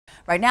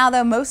Right now,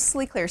 though,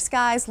 mostly clear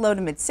skies, low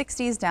to mid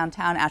 60s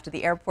downtown after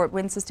the airport.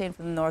 Winds sustained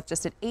from the north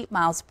just at 8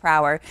 miles per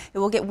hour. It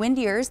will get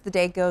windier as the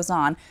day goes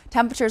on.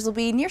 Temperatures will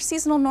be near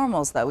seasonal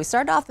normals, though. We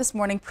started off this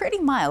morning pretty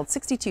mild,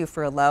 62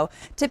 for a low.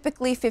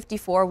 Typically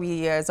 54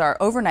 is our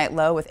overnight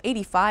low with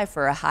 85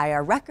 for a high.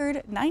 Our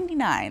record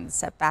 99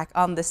 set back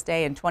on this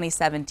day in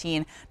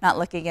 2017. Not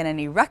looking at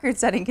any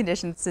record-setting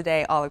conditions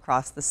today all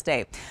across the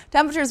state.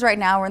 Temperatures right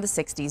now are in the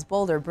 60s.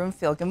 Boulder,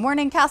 Broomfield, good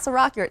morning. Castle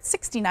Rock, you're at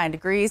 69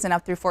 degrees, and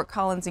up through Fort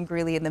Collins and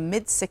Greeley in the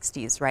mid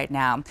 60s right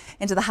now.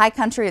 Into the high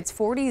country, it's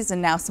 40s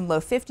and now some low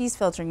 50s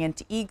filtering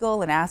into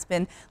Eagle and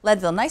Aspen.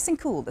 Leadville nice and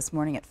cool this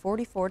morning at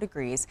 44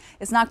 degrees.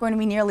 It's not going to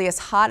be nearly as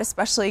hot,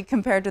 especially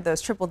compared to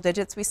those triple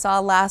digits we saw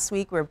last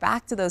week. We're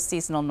back to those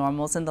seasonal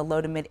normals in the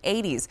low to mid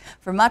 80s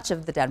for much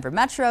of the Denver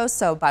metro.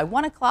 So by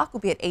 1 o'clock, we'll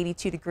be at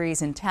 82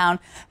 degrees in town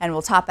and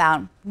we'll top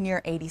out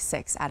near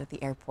 86 out at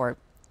the airport.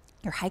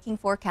 Your hiking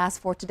forecast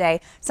for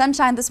today,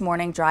 sunshine this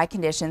morning, dry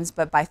conditions,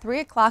 but by 3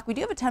 o'clock we do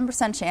have a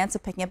 10% chance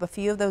of picking up a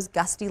few of those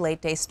gusty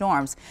late day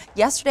storms.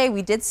 Yesterday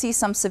we did see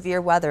some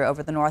severe weather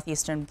over the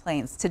northeastern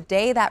plains.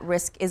 Today that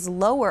risk is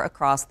lower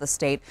across the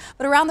state,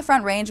 but around the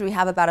Front Range we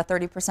have about a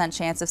 30%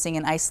 chance of seeing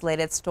an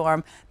isolated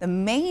storm. The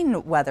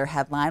main weather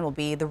headline will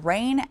be the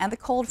rain and the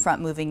cold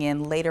front moving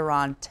in later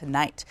on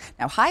tonight.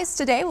 Now highs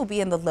today will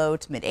be in the low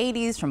to mid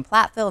 80s from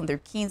Platteville and through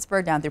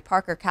Keensburg down through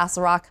Parker,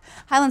 Castle Rock,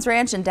 Highlands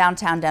Ranch and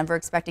downtown Denver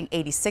expecting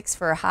 86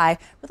 for a high.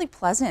 Really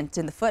pleasant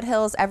in the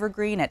foothills,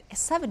 Evergreen at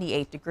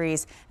 78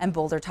 degrees and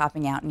Boulder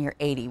topping out near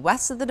 80.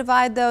 West of the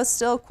divide though,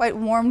 still quite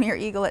warm near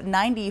Eagle at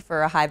 90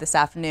 for a high this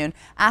afternoon.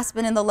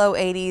 Aspen in the low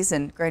 80s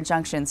and Grand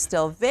Junction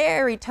still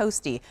very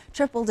toasty.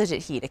 Triple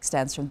digit heat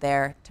extends from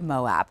there to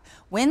Moab.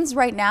 Winds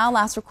right now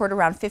last recorded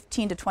around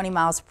 15 to 20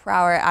 miles per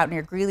hour out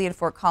near Greeley and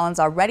Fort Collins.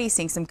 Already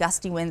seeing some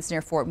gusty winds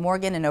near Fort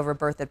Morgan and over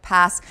Berthoud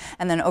Pass.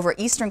 And then over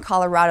eastern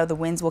Colorado, the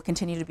winds will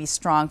continue to be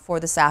strong for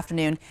this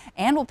afternoon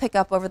and will pick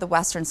up over the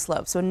western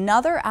slope. So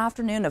another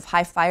afternoon of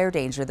high fire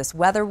danger. This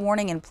weather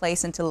warning in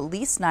place until at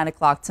least 9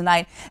 o'clock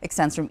tonight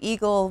extends from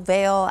Eagle,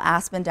 Vail,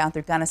 Aspen down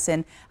through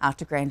Gunnison out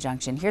to Grand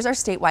Junction. Here's our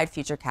statewide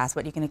futurecast,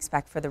 what you can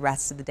expect for the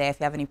rest of the day. If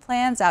you have any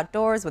plans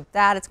outdoors with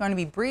that, it's going to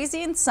be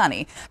breezy and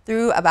sunny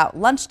through about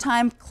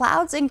lunchtime.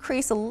 Clouds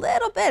increase a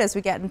little bit as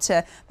we get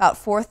into about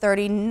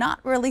 4:30. Not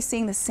really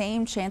seeing the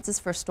same chances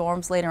for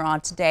storms later on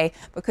today,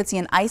 but could see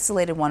an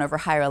isolated one over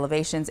higher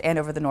elevations and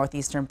over the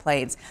northeastern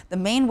plains. The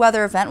main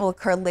weather event will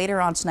occur later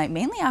on tonight,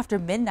 mainly after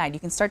midnight. You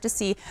can start to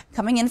see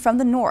coming in from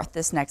the north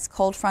this next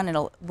cold front, and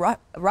it'll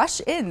rush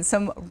in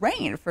some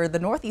rain for the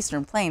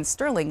northeastern plains,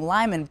 Sterling,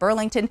 Lyman,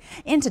 Burlington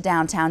into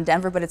downtown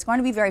Denver, but it's going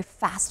to be very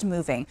fast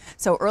moving.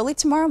 So early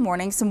tomorrow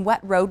morning, some wet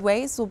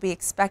roadways will be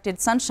expected.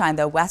 Sunshine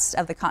though west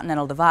of the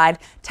Continental Divide.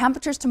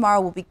 Temperatures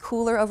tomorrow will be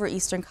cooler over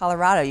eastern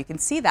Colorado. You can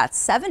see that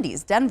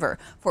 70s, Denver,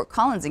 Fort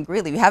Collins and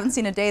Greeley. We haven't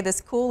seen a day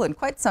this cool in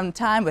quite some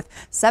time with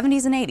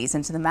 70s and 80s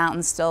into the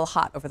mountains, still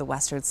hot over the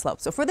western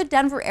slope. So for the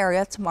Denver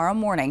area tomorrow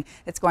morning,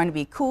 it's going to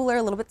be cooler,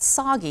 a little bit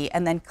soggy,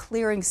 and then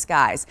clearing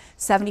skies.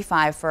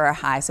 75 for a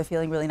high, so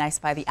feeling really nice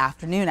by the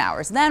afternoon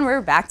hours. Then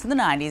we're back to the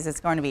 90s. It's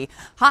going to be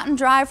hot and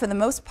dry for the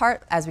most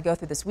part as we go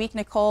through this week,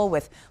 Nicole,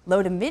 with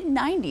low to mid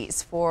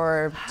 90s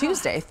for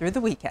Tuesday through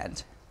the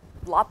weekend.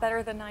 A lot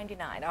better than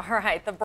 99. All right.